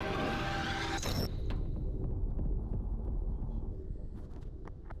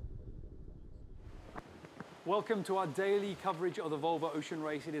Welcome to our daily coverage of the Volvo Ocean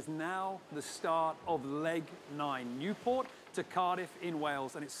Race. It is now the start of leg 9, Newport to Cardiff in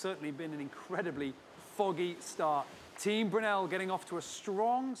Wales, and it's certainly been an incredibly foggy start. Team Brunel getting off to a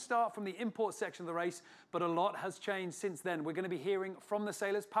strong start from the import section of the race, but a lot has changed since then. We're going to be hearing from the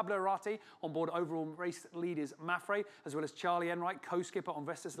sailors, Pablo Arati on board overall race leaders Mafre, as well as Charlie Enright, co-skipper on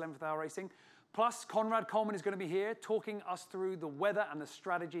Vestas 11th Hour Racing. Plus, Conrad Coleman is going to be here talking us through the weather and the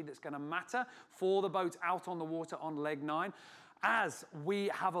strategy that's going to matter for the boats out on the water on leg 9, as we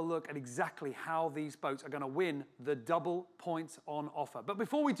have a look at exactly how these boats are going to win the double points on offer. But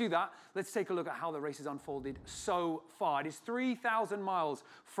before we do that, let's take a look at how the race has unfolded so far. It is 3,000 miles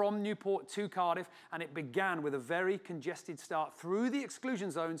from Newport to Cardiff, and it began with a very congested start through the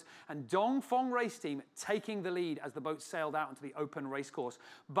exclusion zones and Dongfeng Race Team taking the lead as the boats sailed out into the open racecourse.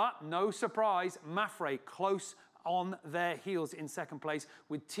 But no surprise, Mafre close on their heels in second place,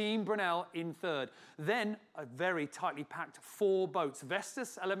 with Team Brunel in third. Then a very tightly packed 4 boats.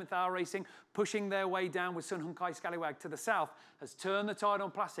 Vestas 11th Hour Racing pushing their way down with Sun Hung Kai Scallywag to the south has turned the tide on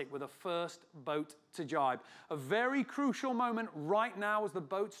plastic with a first boat to jibe. A very crucial moment right now as the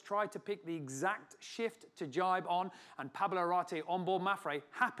boats try to pick the exact shift to jibe on, and Pablo Arati on board Mafre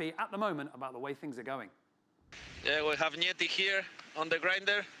happy at the moment about the way things are going. Yeah, we have Nieti here on the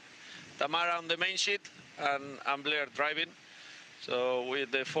grinder, Tamara on the main sheet, and Blair driving. So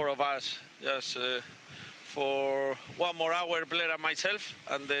with the 4 of us, just for 1 more hour, Blair and myself,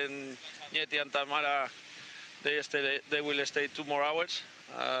 and then Nieti and Tamara, they will stay 2 more hours.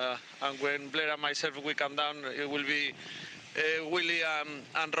 And when Blair and myself we come down, it will be Willie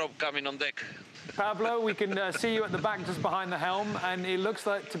and Rob coming on deck. Pablo, we can see you at the back just behind the helm, and it looks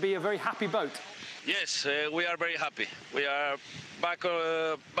like to be a very happy boat. Yes, we are very happy. We are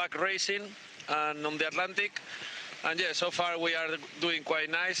back racing and on the Atlantic, and yeah, so far we are doing quite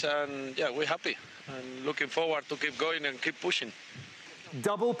nice, and yeah, we're happy and looking forward to keep going and keep pushing.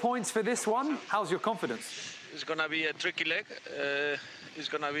 Double points for this one. How's your confidence? It's gonna be a tricky leg. It's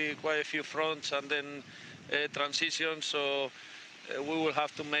gonna be quite a few fronts and then transitions, so we will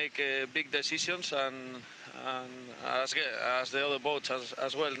have to make big decisions, and as the other boats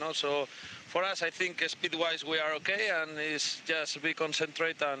as well, no? So for us, I think speed-wise we are okay, and it's just be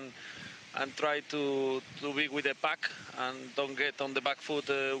concentrate and try to be with the pack and don't get on the back foot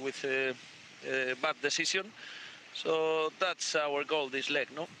with a bad decision. So that's our goal this leg,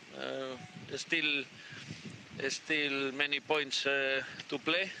 no? Still many points to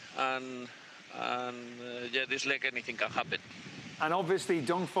play, and yeah, this leg anything can happen. And obviously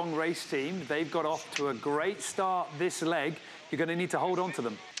Dongfeng Race Team, they've got off to a great start this leg. You're going to need to hold on to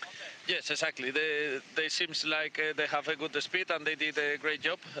them. Yes, exactly. They seems like they have a good speed, and they did a great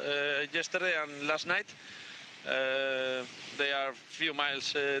job yesterday and last night. They are a few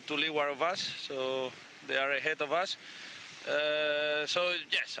miles to leeward of us, so they are ahead of us. So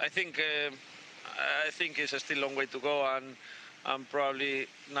yes, I think it's still a long way to go, and probably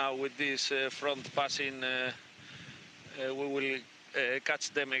now with this front passing, we will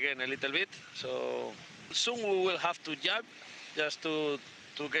catch them again a little bit. So soon we will have to jab just to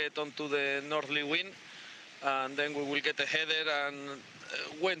get onto the northerly wind, and then we will get a header, and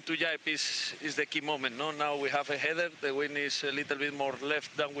when to jibe is the key moment. No, now we have a header, the wind is a little bit more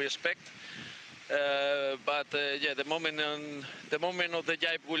left than we expect, but yeah, the moment of the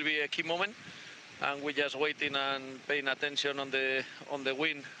jibe will be a key moment, and we're just waiting and paying attention on the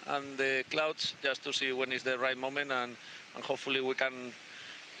wind and the clouds just to see when is the right moment, and hopefully we can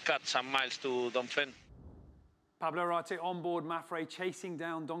cut some miles to Dongfeng. Pablo Arati on board Mafre chasing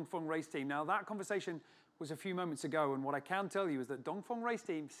down Dongfeng Race Team. Now that conversation was a few moments ago, and what I can tell you is that Dongfeng Race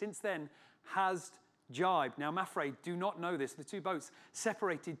Team since then has jibed. Now Mafre do not know this. The 2 boats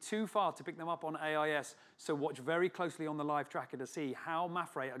separated too far to pick them up on AIS, so watch very closely on the live tracker to see how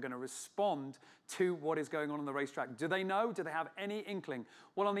Mafre are going to respond to what is going on the racetrack. Do they know? Do they have any inkling?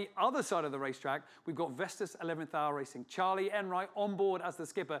 Well, on the other side of the racetrack, we've got Vestas 11th Hour Racing. Charlie Enright on board as the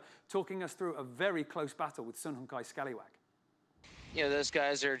skipper, talking us through a very close battle with Sun Hung Kai Scallywag. You know, those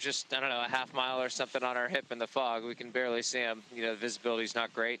guys are just, I don't know, a half mile or something on our hip in the fog. We can barely see them. You know, the visibility's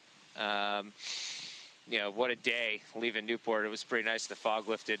not great. You know, what a day leaving Newport. It was pretty nice. The fog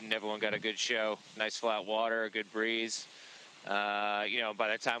lifted and everyone got a good show. Nice flat water, a good breeze. You know,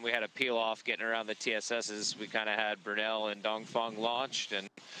 by the time we had to peel off getting around the TSSs, we kind of had Brunel and Dongfeng launched, and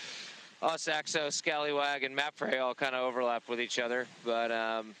us, Axo, Scallywag, and Mapfre all kind of overlap with each other. But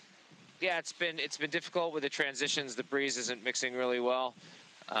yeah, it's been difficult with the transitions. The breeze isn't mixing really well,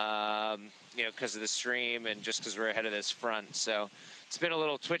 you know, because of the stream and just because we're ahead of this front. So it's been a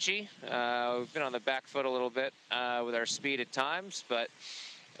little twitchy. We've been on the back foot a little bit with our speed at times, but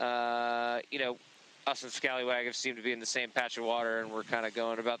you know, us and Scallywag seem to be in the same patch of water, and we're kind of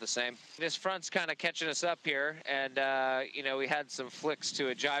going about the same. This front's kind of catching us up here, and you know, we had some flicks to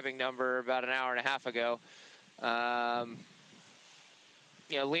a jibing number about an hour and a half ago.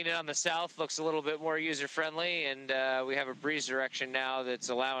 You know, leaning on the south looks a little bit more user-friendly, and we have a breeze direction now that's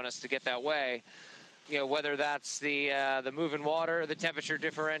allowing us to get that way. You know, whether that's the moving water, the temperature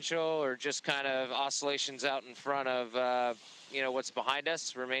differential, or just kind of oscillations out in front of you know, what's behind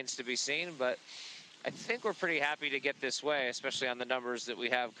us remains to be seen. But I think we're pretty happy to get this way, especially on the numbers that we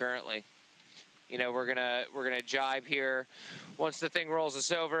have currently. You know, we're gonna jibe here once the thing rolls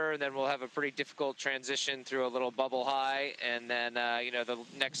us over, and then we'll have a pretty difficult transition through a little bubble high, and then you know, the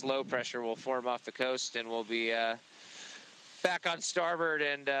next low pressure will form off the coast, and we'll be back on starboard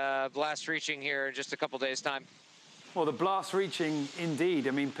and blast reaching here in just a couple days' time. Well, the blast reaching, indeed.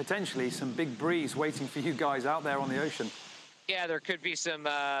 I mean, potentially some big breeze waiting for you guys out there on the ocean. Yeah, there could be some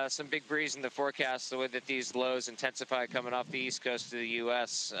big breeze in the forecast, the way that these lows intensify coming off the east coast of the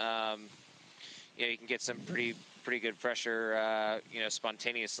U.S. You know, you can get some pretty good pressure, you know,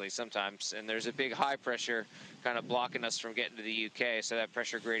 spontaneously sometimes. And there's a big high pressure kind of blocking us from getting to the UK, so that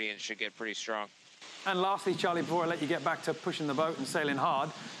pressure gradient should get pretty strong. And lastly, Charlie, before I let you get back to pushing the boat and sailing hard,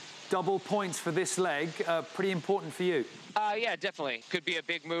 double points for this leg, pretty important for you. Yeah, definitely. Could be a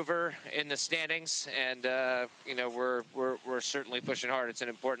big mover in the standings, and you know, we're certainly pushing hard. It's an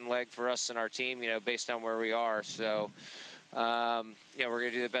important leg for us and our team, you know, based on where we are. So yeah, we're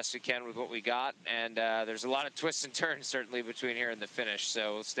going to do the best we can with what we got, and there's a lot of twists and turns certainly between here and the finish,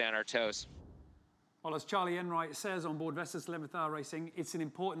 so we'll stay on our toes. Well, as Charlie Enright says on board Vestas 11th Hour Racing, it's an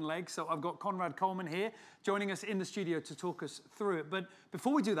important leg. So I've got Conrad Coleman here joining us in the studio to talk us through it. But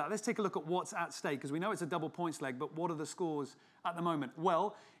before we do that, let's take a look at what's at stake, because we know it's a double points leg, but what are the scores at the moment?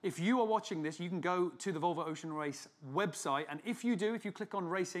 Well, if you are watching this, you can go to the Volvo Ocean Race website. And if you click on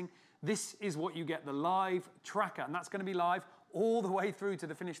racing, this is what you get, the live tracker. And that's going to be live all the way through to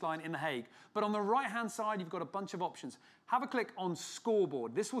the finish line in The Hague. But on the right-hand side, you've got a bunch of options. Have a click on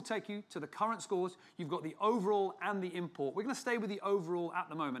scoreboard. This will take you to the current scores. You've got the overall and the import. We're going to stay with the overall at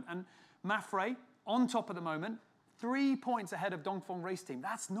the moment. And Mafre, on top at the moment, 3 points ahead of Dongfeng Race Team.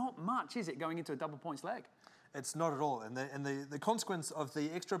 That's not much, is it, going into a double points leg? It's not at all, and the consequence of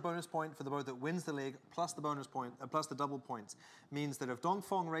the extra bonus point for the boat that wins the leg plus the bonus point, plus the double points, means that if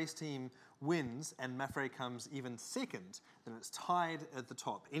Dongfeng Race Team wins and Mafre comes even second, then it's tied at the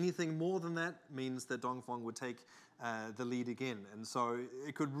top. Anything more than that means that Dongfeng would take the lead again, and so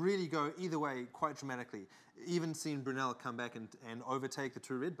it could really go either way quite dramatically. Even seen Brunel come back and overtake the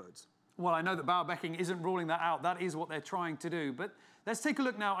two red boats. Well, I know that Bauer-Becking isn't ruling that out. That is what they're trying to do. But let's take a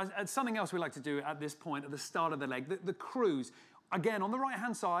look now at something else we like to do at this point, at the start of the leg, the crews. Again, on the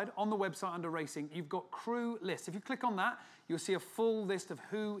right-hand side, on the website under Racing, you've got crew lists. If you click on that, you'll see a full list of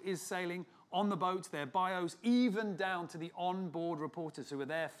who is sailing on the boats, their bios, even down to the on-board reporters who are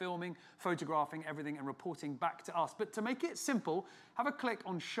there filming, photographing everything and reporting back to us. But to make it simple, have a click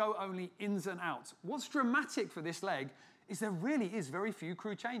on Show Only Ins and Outs. What's dramatic for this leg is there really is very few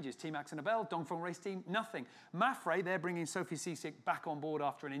crew changes. Team Max and Abel, Dongfeng Race Team, nothing. Mafre, they're bringing Sophie Sisik back on board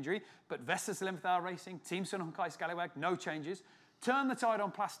after an injury, but Vestas 11th Hour Racing, Team Sun Honkai Scallywag, no changes. Turn the tide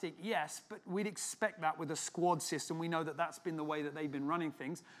on plastic, yes, but we'd expect that with a squad system. We know that that's been the way that they've been running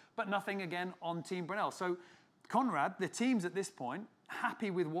things, but nothing again on Team Brunel. So, Conrad, the teams at this point,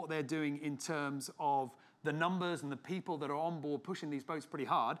 happy with what they're doing in terms of the numbers and the people that are on board pushing these boats pretty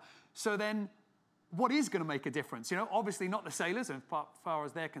hard. So then, what is going to make a difference? You know, obviously not the sailors, as far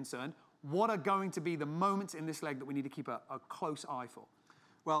as they're concerned. What are going to be the moments in this leg that we need to keep a close eye for?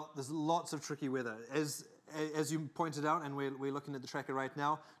 Well, there's lots of tricky weather. As you pointed out, and we're looking at the tracker right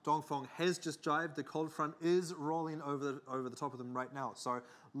now, Dongfeng has just jibed. The cold front is rolling over the top of them right now. So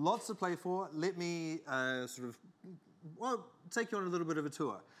lots to play for. Let me take you on a little bit of a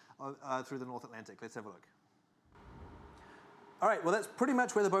tour through the North Atlantic. Let's have a look. All right, well, that's pretty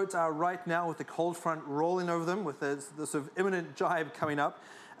much where the boats are right now, with the cold front rolling over them, with the sort of imminent jibe coming up.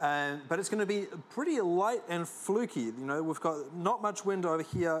 But it's going to be pretty light and fluky. You know, we've got not much wind over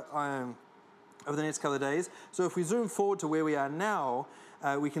here over the next couple of days. So if we zoom forward to where we are now,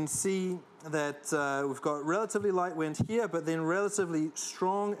 we can see that we've got relatively light wind here, but then relatively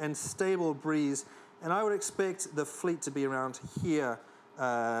strong and stable breeze. And I would expect the fleet to be around here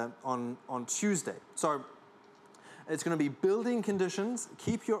on Tuesday. So it's going to be building conditions.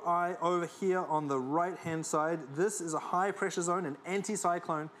 Keep your eye over here on the right-hand side. This is a high-pressure zone, an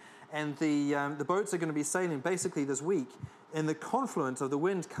anti-cyclone, and the boats are going to be sailing basically this week in the confluence of the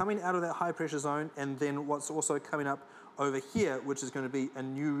wind coming out of that high-pressure zone and then what's also coming up over here, which is going to be a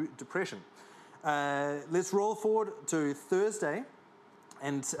new depression. Let's roll forward to Thursday.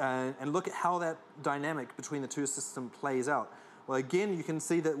 and look at how that dynamic between the two systems plays out. Well, again, you can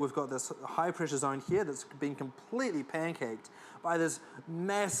see that we've got this high pressure zone here that's been completely pancaked by this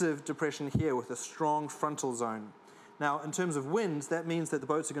massive depression here with a strong frontal zone. Now, in terms of winds, that means that the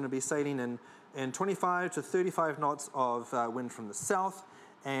boats are going to be sailing in 25 to 35 knots of wind from the south,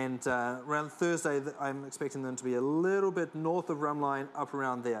 and around Thursday, I'm expecting them to be a little bit north of Rumline, up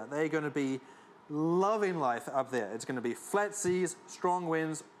around there. They're going to be loving life up there. It's going to be flat seas, strong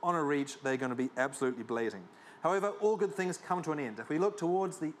winds, on a reach. They're going to be absolutely blazing. However, all good things come to an end. If we look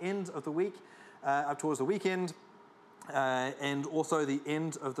towards the end of the week, up towards the weekend, and also the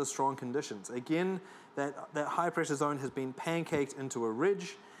end of the strong conditions. Again, that high pressure zone has been pancaked into a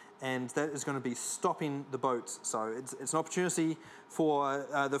ridge, and that is going to be stopping the boats. So it's an opportunity for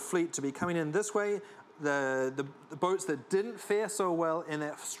the fleet to be coming in this way. The boats that didn't fare so well in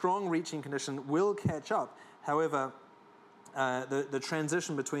that strong reaching condition will catch up. However, the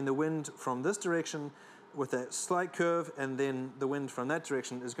transition between the wind from this direction with that slight curve and then the wind from that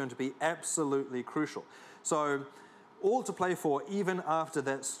direction is going to be absolutely crucial. So all to play for even after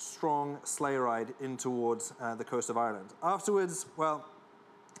that strong sleigh ride in towards the coast of Ireland. Afterwards, well,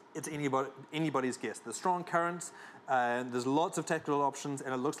 it's anybody's guess. The strong currents, there's lots of tactical options,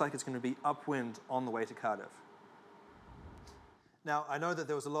 and it looks like it's going to be upwind on the way to Cardiff. Now, I know that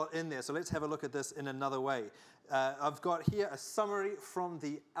there was a lot in there, so let's have a look at this in another way. I've got here a summary from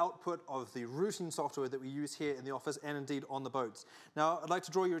the output of the routing software that we use here in the office and indeed on the boats. Now, I'd like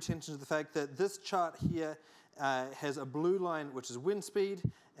to draw your attention to the fact that this chart here has a blue line which is wind speed,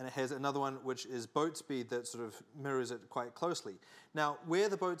 and it has another one which is boat speed that sort of mirrors it quite closely. Now, where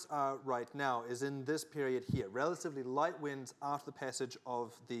the boats are right now is in this period here, relatively light winds after the passage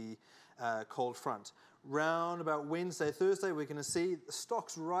of the cold front. Round about Wednesday, Thursday, we're going to see the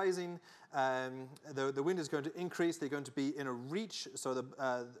stocks rising. The wind is going to increase. They're going to be in a reach. So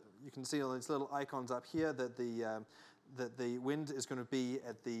you can see all these little icons up here that the wind is going to be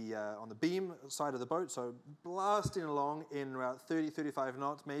at on the beam side of the boat. So blasting along in about 30, 35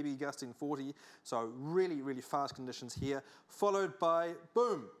 knots, maybe gusting 40. So really, really fast conditions here. Followed by,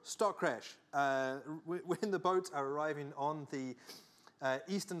 boom, stock crash. When the boats are arriving on the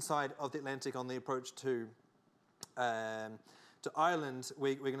eastern side of the Atlantic on the approach to Ireland,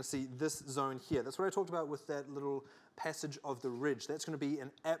 we're going to see this zone here. That's what I talked about with that little passage of the ridge. That's going to be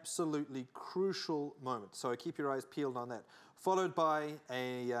an absolutely crucial moment. So keep your eyes peeled on that. Followed by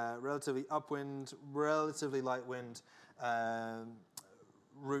a relatively upwind, relatively light wind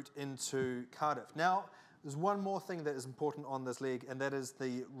route into Cardiff. Now, there's one more thing that is important on this leg, and that is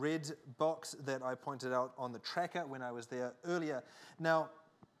the red box that I pointed out on the tracker when I was there earlier. Now,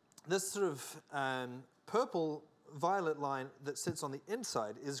 this sort of purple-violet line that sits on the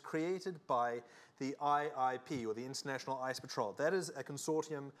inside is created by the IIP, or the International Ice Patrol. That is a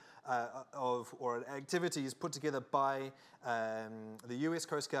consortium or activities put together by the US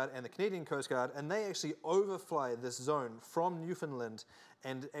Coast Guard and the Canadian Coast Guard, and they actually overfly this zone from Newfoundland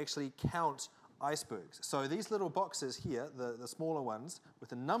and actually count icebergs. So these little boxes here, the smaller ones with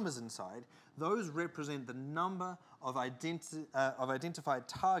the numbers inside, those represent the number of identified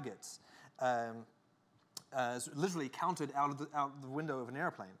targets, literally counted out of the window of an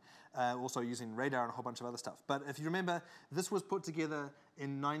airplane, also using radar and a whole bunch of other stuff. But if you remember, this was put together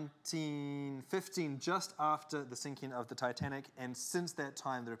in 1915, just after the sinking of the Titanic, and since that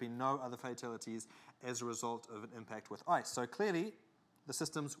time there have been no other fatalities as a result of an impact with ice. So clearly, the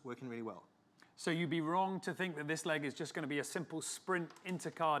system's working really well. So you'd be wrong to think that this leg is just going to be a simple sprint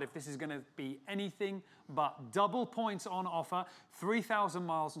into Cardiff. This is going to be anything but double points on offer, 3,000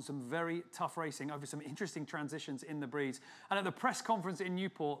 miles and some very tough racing over some interesting transitions in the breeze. And at the press conference in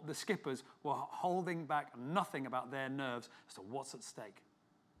Newport, the skippers were holding back nothing about their nerves as to what's at stake.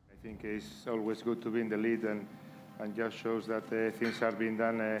 I think it's always good to be in the lead and just shows that things are being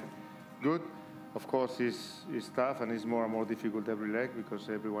done good. Of course, it's tough and it's more and more difficult every leg because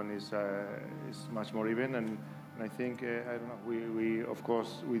everyone is much more even. And I think, I don't know, we of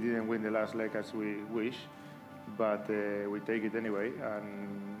course, we didn't win the last leg as we wish, but we take it anyway.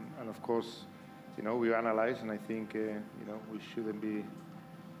 And of course, you know, we analyze, and I think, you know, we shouldn't be,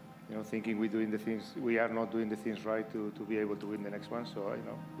 you know, thinking we are not doing the things right to be able to win the next one. So, you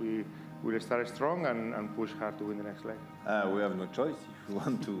know, we'll start strong and push hard to win the next leg. We have no choice if we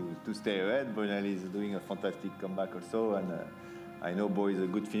want to stay ahead. Brunel is doing a fantastic comeback also, and I know Bo is a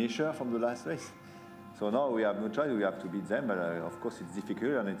good finisher from the last race. So now we have no choice, we have to beat them, but of course it's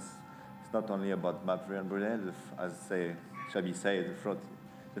difficult, and it's not only about Mapfre and Brunel. As Xabi said,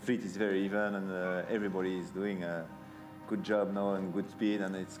 the fleet is very even, and everybody is doing a good job now and good speed,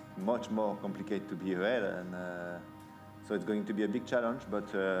 and it's much more complicated to be ahead. And So it's going to be a big challenge,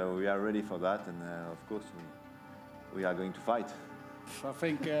 but we are ready for that, and of course we are going to fight. I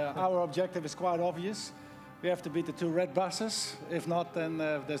think our objective is quite obvious. We have to beat the 2 red buses. If not, then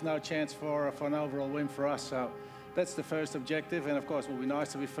there's no chance for an overall win for us. So that's the first objective, and of course it will be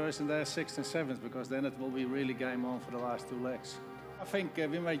nice to be first in there 6th and 7th, because then it will be really game on for the last 2 legs. I think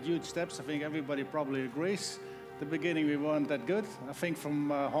we made huge steps. I think everybody probably agrees. At the beginning we weren't that good. I think from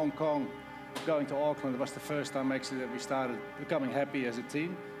Hong Kong going to Auckland was the first time actually that we started becoming happy as a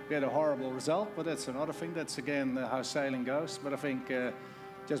team. We had a horrible result, but that's another thing. That's again how sailing goes. But I think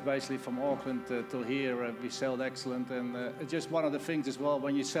just basically from Auckland to here, we sailed excellent. And it's just one of the things as well,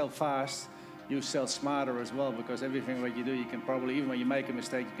 when you sail fast, you sail smarter as well, because everything that you do, you can probably, even when you make a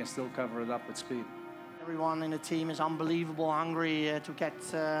mistake, you can still cover it up with speed. Everyone in the team is unbelievable hungry to get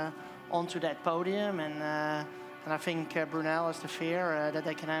onto that podium, and I think Brunel has the fear that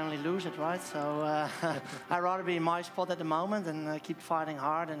they can only lose it, right? So I'd rather be in my spot at the moment and keep fighting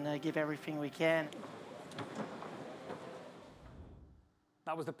hard and give everything we can.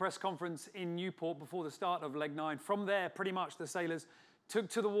 That was the press conference in Newport before the start of leg 9. From there, pretty much the sailors took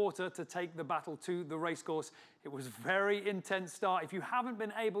to the water to take the battle to the racecourse. It was a very intense start. If you haven't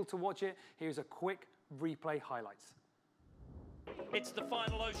been able to watch it, here's a quick replay highlights. It's the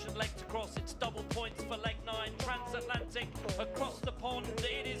final ocean leg to cross. It's double points for leg 9, transatlantic across the pond.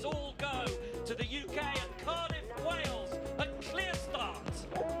 It is all go to the UK and Cardiff, Wales. A clear start.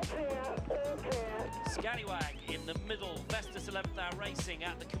 Scallywag in the middle. Vestas 11th Hour Racing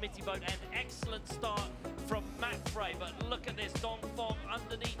at the committee boat end. Excellent start from Matt Frey, but look at this. Dong Fong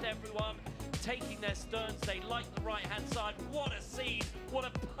underneath everyone, taking their sterns. They like the right-hand side. What a scene. What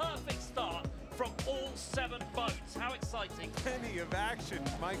a perfect start from all 7 boats. How exciting. Plenty of action.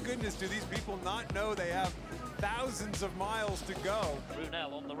 My goodness, do these people not know they have thousands of miles to go?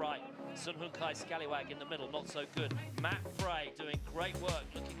 Brunel on the right. Sun Hun Kai Scallywag in the middle, not so good. Matt Frey doing great work,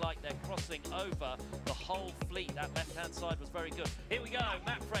 looking like they're crossing over the whole fleet. That left-hand side was very good. Here we go,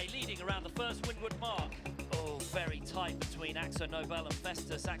 Matt Frey leading around the first windward mark. Oh, very tight between Axo Nobel and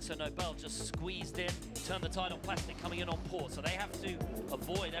Festus. Axo Nobel just squeezed in, turned the tide on plastic coming in on port, so they have to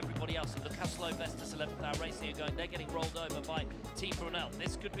avoid everybody else. And look how slow Vestas 11th Hour Racing are going. They're getting rolled over by Team Brunel.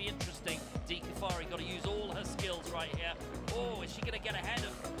 This could be interesting. Dee Kafari got to use all her skills right here. Oh, is she going to get ahead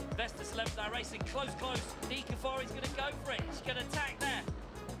of Vestas 11th Hour Racing? Close. Dee Kafari's going to go for it. She's going to attack there.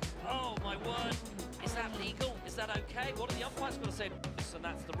 Oh, my word. Is that legal? Is that okay? What are the umpires going to say? And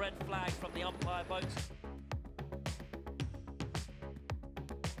that's the red flag from the umpire boats.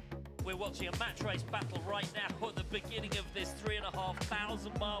 We're watching a match race battle right now at the beginning of this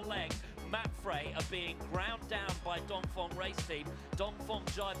 3,500 mile leg. Matt Frey are being ground down by Dongfeng race team. Dongfeng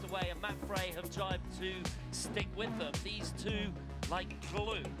jibed away and Matt Frey have jibed to stick with them. These two like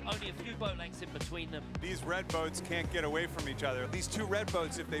glue. Only a few boat lengths in between them. These red boats can't get away from each other. These 2 red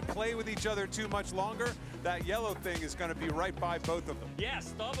boats, if they play with each other too much longer, that yellow thing is going to be right by both of them. Yeah,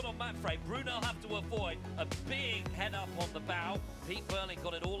 starboard on Matt Frey. Brunel have to avoid a big head up on the bow. Pete Burling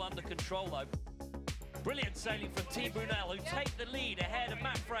got it all under control though. Brilliant sailing from Team Brunel, who take the lead ahead of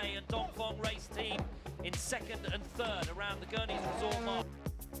Matt Frey and Dongfeng race team in 2nd and 3rd around the Gurney's Resort mark.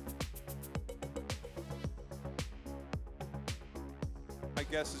 My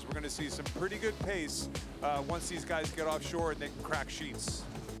guess is we're going to see some pretty good pace once these guys get offshore and they can crack sheets.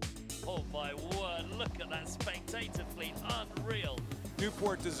 Oh my word, look at that spectator fleet, unreal.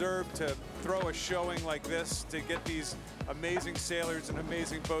 Newport deserved to throw a showing like this to get these amazing sailors and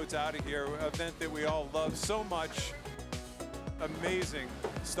amazing boats out of here, an event that we all love so much. Amazing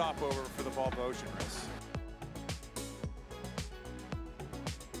stopover for the Volvo Ocean Race.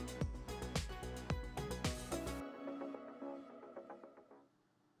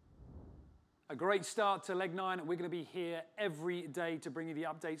 A great start to leg 9. We're going to be here every day to bring you the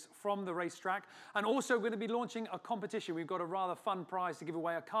updates from the racetrack. And also we're going to be launching a competition. We've got a rather fun prize to give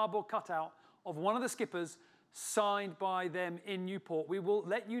away, a cardboard cutout of one of the skippers signed by them in Newport. We will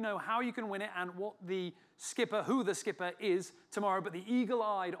let you know how you can win it and what the skipper, who the skipper is tomorrow, but the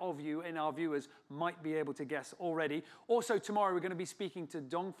eagle-eyed of you and our viewers might be able to guess already. Also tomorrow we're going to be speaking to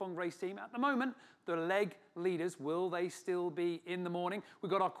Dongfeng race team. At the moment, the leg leaders, will they still be in the morning? We've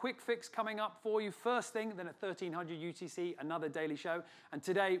got our quick fix coming up for you first thing, then at 1300 UTC, another daily show. And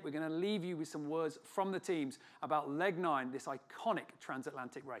today we're going to leave you with some words from the teams about leg 9, this iconic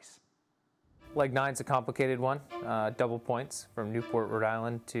transatlantic race. Leg 9's a complicated one, double points from Newport, Rhode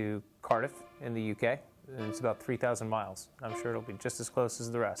Island to Cardiff in the UK. And it's about 3,000 miles. I'm sure it'll be just as close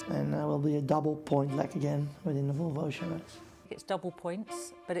as the rest. And will be a double point leg again within the Volvo Ocean Race. It's double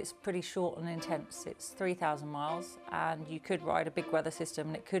points, but it's pretty short and intense. It's 3,000 miles, and you could ride a big weather system,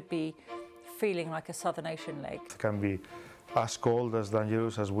 and it could be feeling like a Southern Ocean leg. It can be as cold, as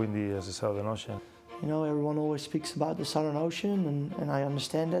dangerous, as windy as the Southern Ocean. You know, everyone always speaks about the Southern Ocean, and I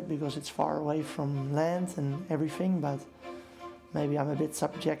understand that because it's far away from land and everything, but maybe I'm a bit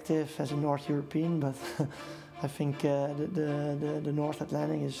subjective as a North European, but I think the North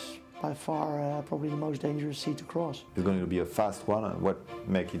Atlantic is by far probably the most dangerous sea to cross. It's going to be a fast one, and what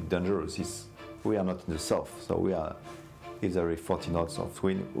makes it dangerous is we are not in the south, so we are, if there is 40 knots of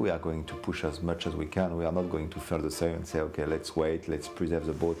wind, we are going to push as much as we can. We are not going to furl the sail and say, okay, let's wait, let's preserve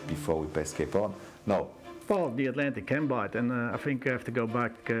the boat before we pass Cape Horn. No. Well, the Atlantic can bite, and I think I have to go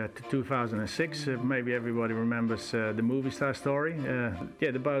back to 2006. Maybe everybody remembers the movie star story.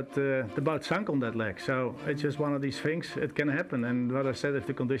 Yeah, the boat sunk on that leg, so it's just one of these things. It can happen, and what I said, if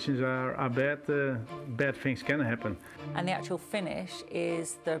the conditions are bad, bad things can happen. And the actual finish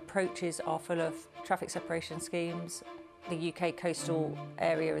is the approaches are full of traffic separation schemes. The UK coastal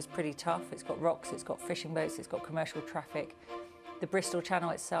area is pretty tough. It's got rocks, it's got fishing boats, it's got commercial traffic. The Bristol Channel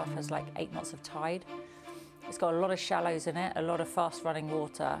itself has like 8 knots of tide. It's got a lot of shallows in it, a lot of fast running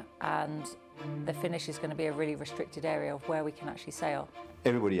water, and the finish is going to be a really restricted area of where we can actually sail.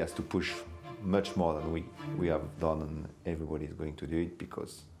 Everybody has to push much more than we have done, and everybody is going to do it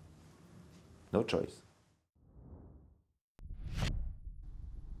because no choice.